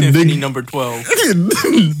 Symphony number 12.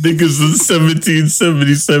 Niggas in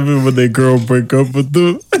 1777 when they girl break up with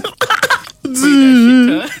them.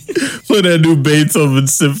 Play that new Beethoven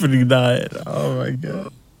Symphony 9. Oh my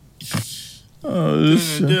god. Oh,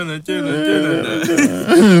 this shit.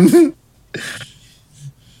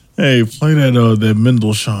 Hey, play that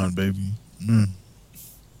Mendelssohn, baby. Mm.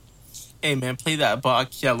 Hey man, play that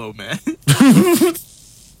Bach cello, man.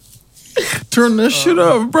 Turn that shit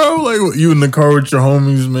up, bro. Like you in the car with your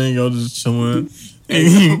homies, man. Y'all just chilling.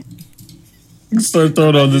 Hey, You start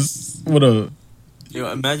throwing all this. What up?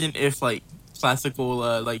 yo, imagine if like classical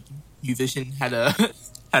like musician had a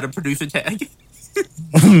had a producer tag.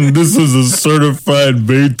 This is a certified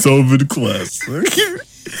Beethoven classic.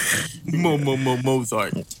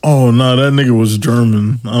 Mozart. Oh no, that nigga was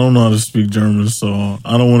German. I don't know how to speak German, so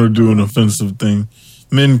I don't want to do an offensive thing.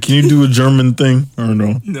 Men, can you do a German thing or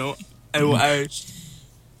no? No, I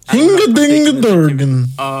Hinga-dinga-durgan.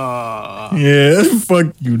 Yeah,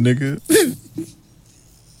 fuck you, nigga.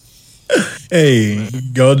 Hey,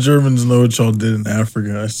 y'all Germans know what y'all did in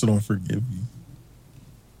Africa. I still don't forgive you.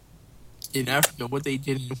 In Africa, what they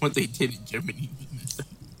did in Germany was messed up.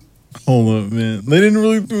 Hold up, man. They didn't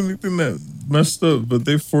really do anything that messed up, but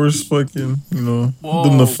they forced fucking, them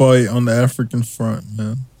to fight on the African front,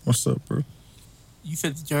 man. What's up, bro? You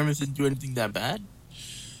said the Germans didn't do anything that bad?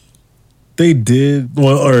 They did.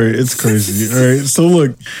 Well, all right, it's crazy. All right, so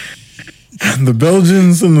look, the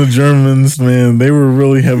Belgians and the Germans, man, they were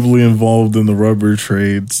really heavily involved in the rubber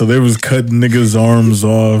trade. So they was cutting niggas' arms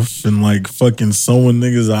off and like fucking sewing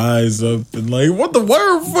niggas' eyes up and like, why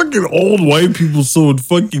are fucking old white people so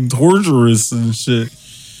fucking torturous and shit?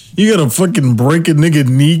 You gotta fucking break a nigga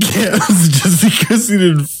kneecaps just because he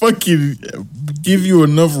didn't fucking give you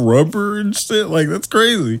enough rubber and shit? Like, that's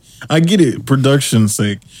crazy. I get it, production's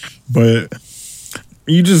sake, but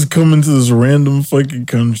you just come into this random fucking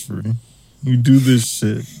country. You do this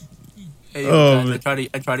shit. Hey, guys,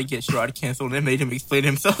 I tried to get Sherrod canceled and made him explain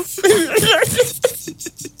himself.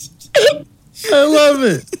 I love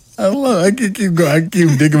it. I can keep going. I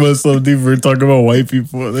keep digging myself deeper and talking about white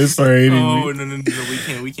people. They start hating me. Oh no,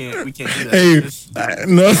 we can't do that. Hey,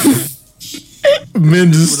 no.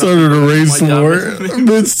 Men just started a race war.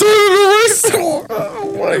 Men started a race war.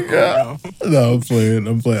 Oh my god. No, I'm playing.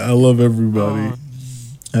 I love everybody.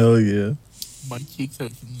 Hell yeah. My cheeks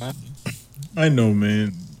hurt from laughing. I know,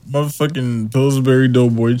 man. Motherfucking Pillsbury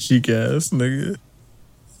Doughboy cheek ass nigga.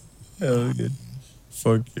 Hell yeah.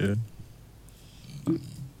 Fuck yeah.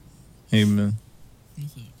 Hey, man.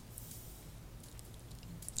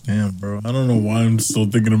 Damn, bro. I don't know why I'm still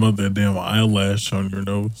thinking about that damn eyelash on your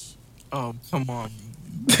nose. Oh, come on.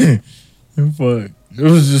 Fuck. It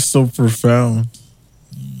was just so profound.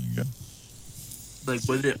 Oh, my God. Like,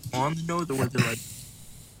 was it on the nose or was it like...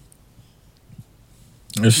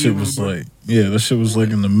 That shit was like... Yeah, that shit was like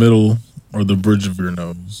in the middle or the bridge of your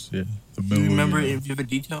nose. Yeah. The middle. Do you remember it in vivid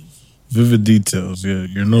details? Vivid details, yeah.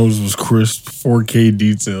 Your nose was crisp, 4K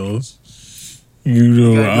details.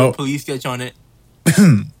 You got a police sketch on it.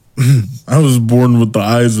 I was born with the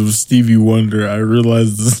eyes of Stevie Wonder. I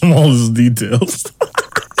realized the smallest details.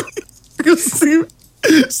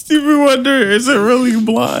 Stevie Wonder isn't really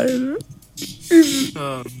blind.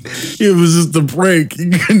 It was just a prank. He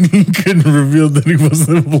couldn't reveal that he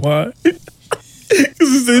wasn't blind. Because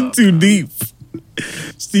he's in too deep.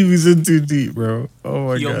 Stevie's in too deep, bro. Oh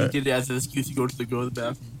my god. He only did it as an excuse to go to the girls'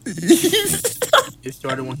 bathroom. It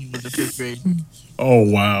started when he was in 5th grade. Oh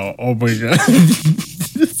wow. Oh my god.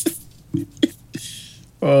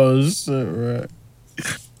 Oh shit, right.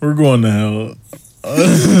 We're going to hell.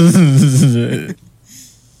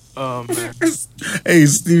 Oh man. Hey,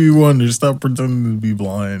 Stevie Wonder, stop pretending to be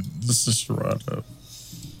blind. This is Sherrod.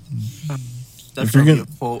 That's probably a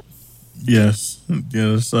quote. Yes.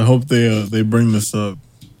 I hope they bring this up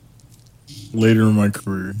later in my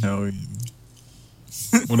career. Hell yeah.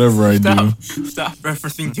 Whatever I do. Stop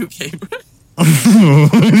referencing 2K, bro.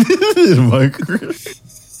 In my career.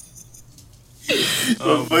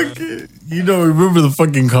 Oh, fucking, remember the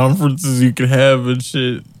fucking conferences you could have and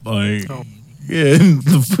shit? Like, oh, yeah,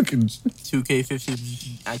 the fucking 2K15 when you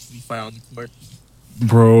can actually fight on the court.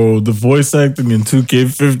 bro, the voice acting in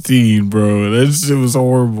 2K15, bro, that shit was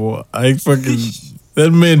horrible. That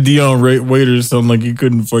man Dion Waiters sounded like he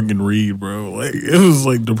couldn't fucking read, bro. Like it was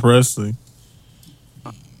like depressing.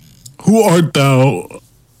 Who art thou?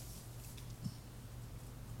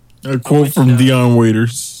 A quote from Dion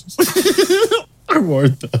Waiters. Who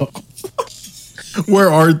art thou? Where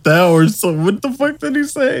art thou? Or so? What the fuck did he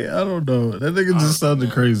say? I don't know. That nigga just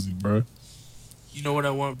sounded crazy, bro. You know what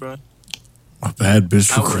I want, bro? A bad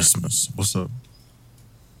bitch for Christmas. What's up?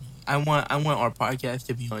 I want our podcast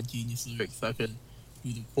to be on Genius Lyrics so I could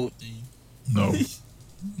do the quote thing.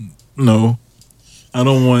 No. I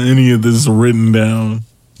don't want any of this written down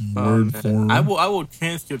in word form. I will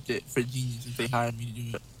transcript it for Genius if they hire me to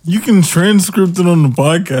do it. You can transcript it on the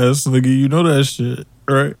podcast, nigga. You know that shit,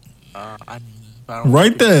 right? I know that. But I don't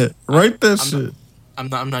Write that shit. I'm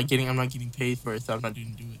not getting paid for it, so I'm not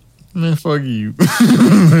going to do it. Man, fuck you. But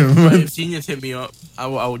if Genius hit me up, I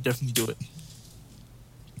will definitely do it.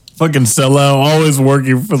 Fucking sellout, always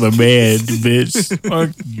working for the man, bitch.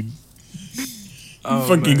 Fuck you. Oh,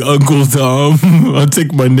 fucking man. Uncle Tom. I'll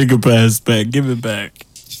take my nigga pass back. Give it back.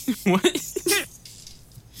 What?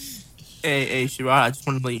 Hey, Sherrod, I just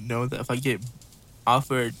want to let you know that if I get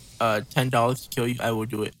offered $10 to kill you, I will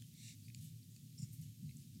do it.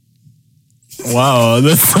 Wow,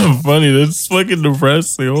 that's so funny. That's fucking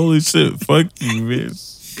depressing. Holy shit. Fuck you,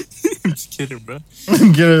 bitch. I'm just kidding, bro.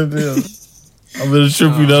 Get it down. I'm gonna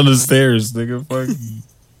trip you down the stairs, nigga. Fuck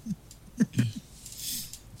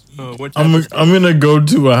you. I'm gonna go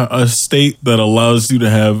to a state that allows you to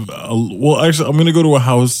have. Actually, I'm gonna go to a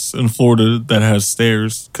house in Florida that has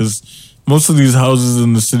stairs because most of these houses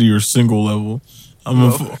in the city are single level.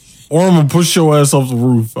 I'm gonna push your ass off the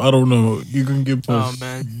roof. I don't know. You can get pushed. Oh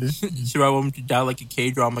man, should I want me to die like a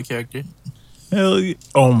K-drama character? Hell yeah!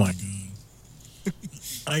 Oh my god.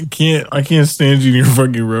 I can't stand you in your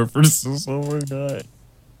fucking references. Oh my god.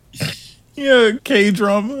 Yeah,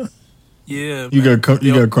 K-drama. Yeah. You got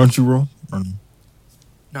Crunchyroll? Or no?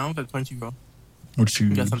 No, I don't got Crunchyroll. What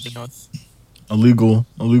you got something else? Illegal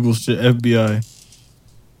shit. FBI.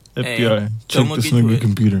 FBI. Check this nigga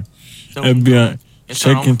computer. FBI.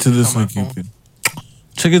 Check into this nigga computer.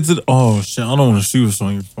 Check into oh shit. I don't want to see what's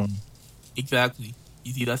on your phone. Exactly.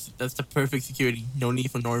 You see, that's the perfect security. No need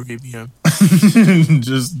for NordVPN.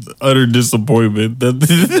 Just utter disappointment.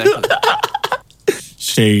 Exactly.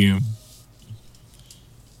 Shame.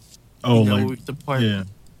 Oh, the part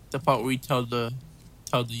where we tell the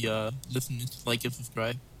listeners to like and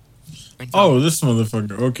subscribe. Oh, this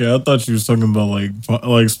motherfucker. Okay, I thought you was talking about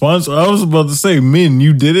like sponsor. I was about to say, Min,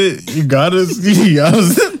 you did it. You got us.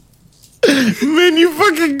 Min, you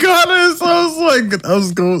fucking got us. I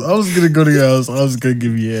was gonna go to your house. I was gonna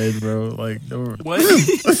give you a head, bro. Like, no. What?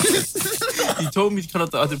 You told me to cut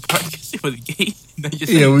out the other podcast for the game.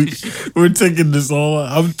 We're taking this all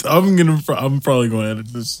out. I'm probably gonna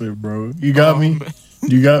edit this shit, bro. You got me? Man.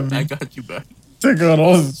 You got me? I got you, bro. Take out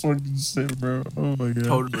all this fucking shit, bro. Oh my god.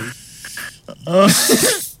 Totally. Oh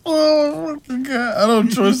fucking god. I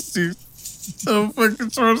don't trust you. I don't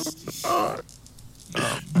fucking trust you.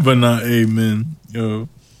 But not amen. Yo.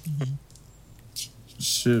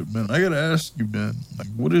 Shit, man. I gotta ask you, man. Like,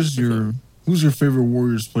 who's your favorite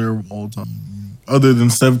Warriors player of all time? Other than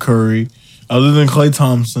Steph Curry, other than Klay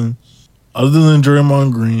Thompson, other than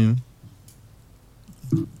Draymond Green,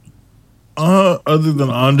 other than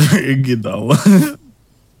Andre Iguodala,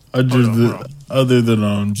 other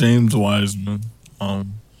than James Wiseman,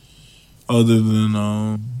 other than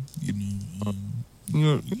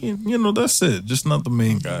that's it. Just not the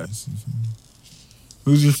main guys.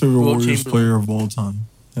 Who's your favorite Warriors player of all time?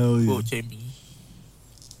 Hell yeah. Will Chamberlain.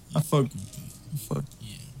 I fuck with that.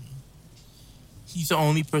 Yeah. He's the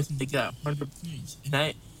only person that got 100 points. And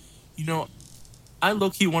I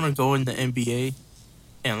low-key want to go in the NBA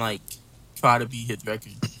and, try to beat his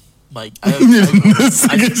record. This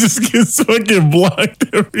nigga just gets fucking blocked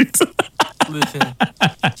every time. Listen,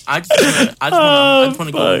 I just want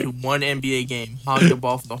to go into one NBA game, hog the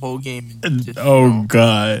ball for the whole game, and just,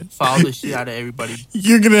 god, foul the shit out of everybody.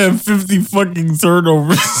 You're gonna have 50 fucking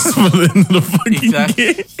turnovers by the end of the fucking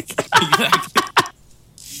game. Exactly.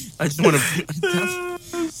 I just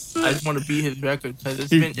want to beat his record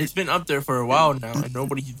because it's been up there for a while now, and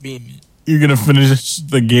nobody's beating it. You're gonna finish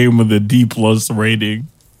the game with a D+ rating.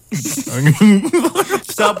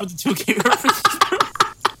 Stop with the 2K reference.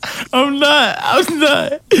 I'm not.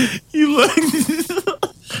 You look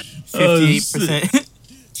 58%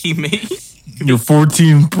 teammate. You're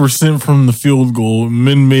 14% from the field goal.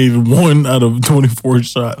 Men made 1 out of 24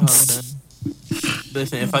 shots. man.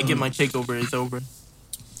 Listen, if I get my takeover, it's over.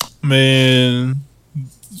 Man,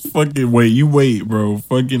 fucking wait, bro.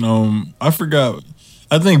 Fucking I forgot.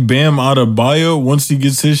 I think Bam Adebayo, once he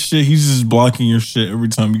gets his shit, he's just blocking your shit every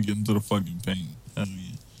time you get into the fucking paint. I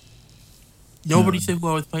mean, Nobody said who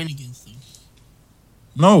I was playing against, though.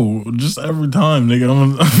 no, just every time, nigga.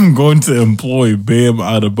 I'm going to employ Bam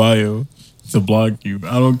Adebayo to block you.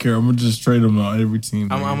 I don't care. I'm gonna just trade him out every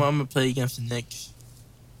team. I'm gonna play against the Knicks.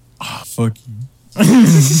 Ah, fuck you. fuck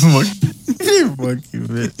you,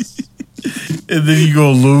 bitch. And then you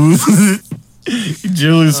go lose.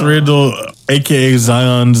 Julius Randle, aka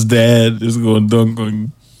Zion's dad, is going to dunk on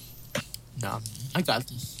you. Nah, man, I got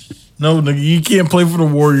this. No, nigga, you can't play for the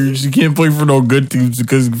Warriors. You can't play for no good teams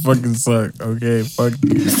because you fucking suck. Okay, fuck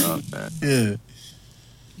you. Oh, man. Yeah.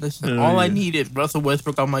 Listen, all I need is Russell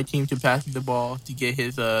Westbrook on my team to pass me the ball to get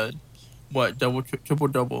his triple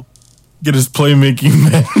double. Get his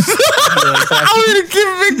playmaking match. Yeah, exactly. I'm gonna keep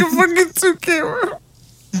making fucking 2K, bro.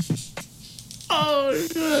 Oh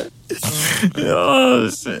shit. Oh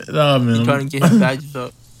shit. Nah, man. I'm trying to get his badges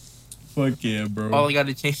up. Fuck yeah, bro. All I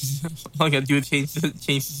gotta do is change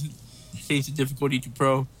the difficulty to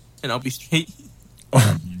pro, and I'll be straight.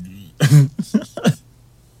 Oh my god.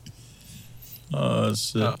 Oh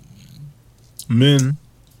shit. Oh, Men,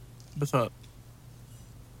 what's up?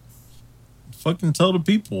 fucking tell the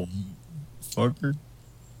people, fucker.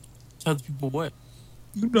 Tell the people what?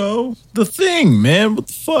 You know the thing, man. What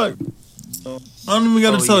the fuck? I don't even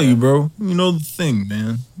gotta tell you, bro. You know the thing,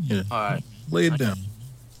 man. Yeah. All right. Lay it down.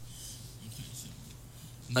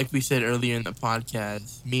 Like we said earlier in the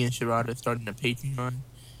podcast, me and Sharada starting a Patreon.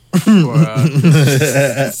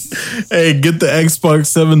 Hey, get the Xbox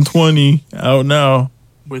 720 out now.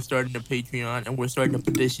 We're starting a Patreon, and we're starting a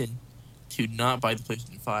petition to not buy the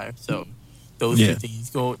PlayStation 5. So those two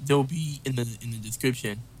things they'll be in the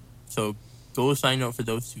description. So go sign up for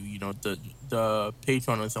those two. You know, the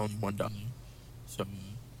Patreon is only $1. So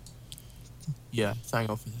yeah, sign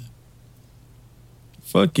up for that.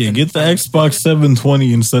 Fuck yeah, get the Xbox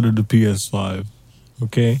 720 instead of the PS5.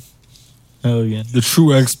 Okay? Hell yeah. The true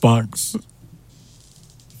Xbox.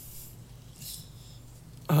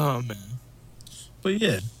 Oh man. But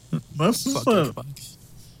yeah, that's what's up. Xbox.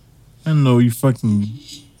 I know you fucking.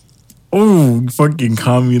 Oh, you fucking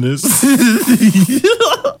communist.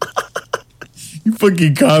 You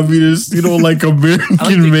fucking communist. You don't like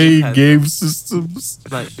American made game systems.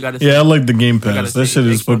 I like the Game Pass. That shit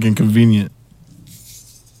is fucking convenient.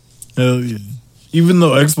 Hell yeah. Even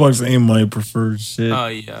though Xbox ain't my preferred shit. Oh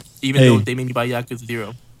yeah. Even though they made me buy Yakuza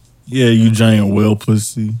 0. Yeah, you giant whale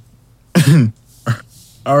pussy.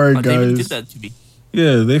 Alright, They guys. did that to me.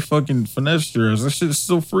 Yeah, they fucking finessed yours. That shit's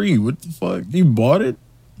still free. What the fuck? You bought it?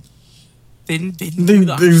 They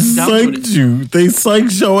psyched you. They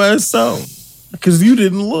psyched your ass out. Because you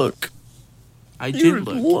didn't look. I did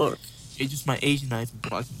look. It's just my Asian eyes were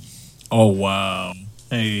blocking me. Oh, wow.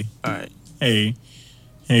 Hey. Alright.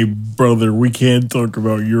 Hey, brother, we can't talk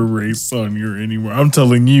about your race on here anymore. I'm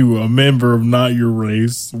telling you, a member of not your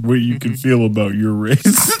race, what you can feel about your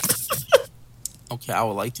race. Okay, I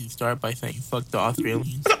would like to start by saying fuck the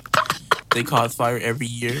Australians. They cause fire every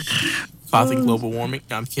year, causing global warming.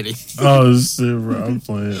 No, I'm kidding. Oh, shit, bro. I'm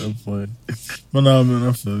playing. But nah, man,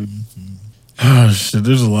 I feel you. Oh, shit,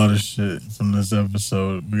 there's a lot of shit from this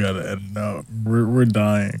episode we gotta edit out. We're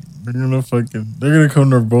dying. They're gonna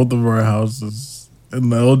come to both of our houses. And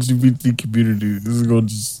the LGBT community, this is gonna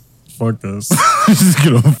just fuck us. This is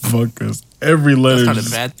gonna fuck us. Every letter. That's not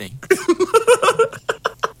a bad thing.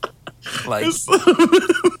 Like,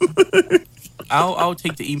 I'll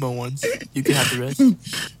take the emo ones. You can have the rest.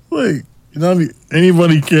 Like,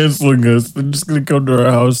 anybody canceling us, they're just gonna come to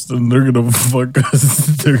our house and they're gonna fuck us.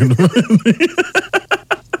 They're gonna.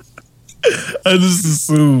 I just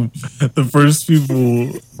assume the first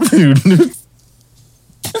people.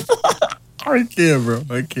 I can't, bro.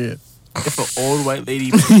 I can't. If an old white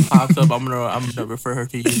lady pops up, I'm gonna refer her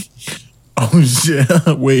to you. Oh shit!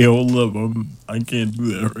 Wait, hold up. I can't do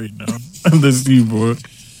that right now. That's you, bro.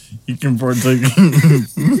 You can partake.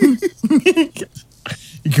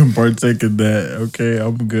 You can partake in that. Okay,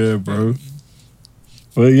 I'm good, bro.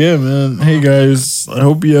 But yeah, man. Hey guys, I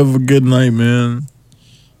hope you have a good night, man,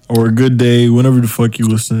 or a good day, whenever the fuck you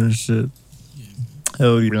listen to shit.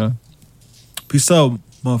 Hell yeah. Peace out,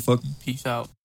 motherfucker. Peace out.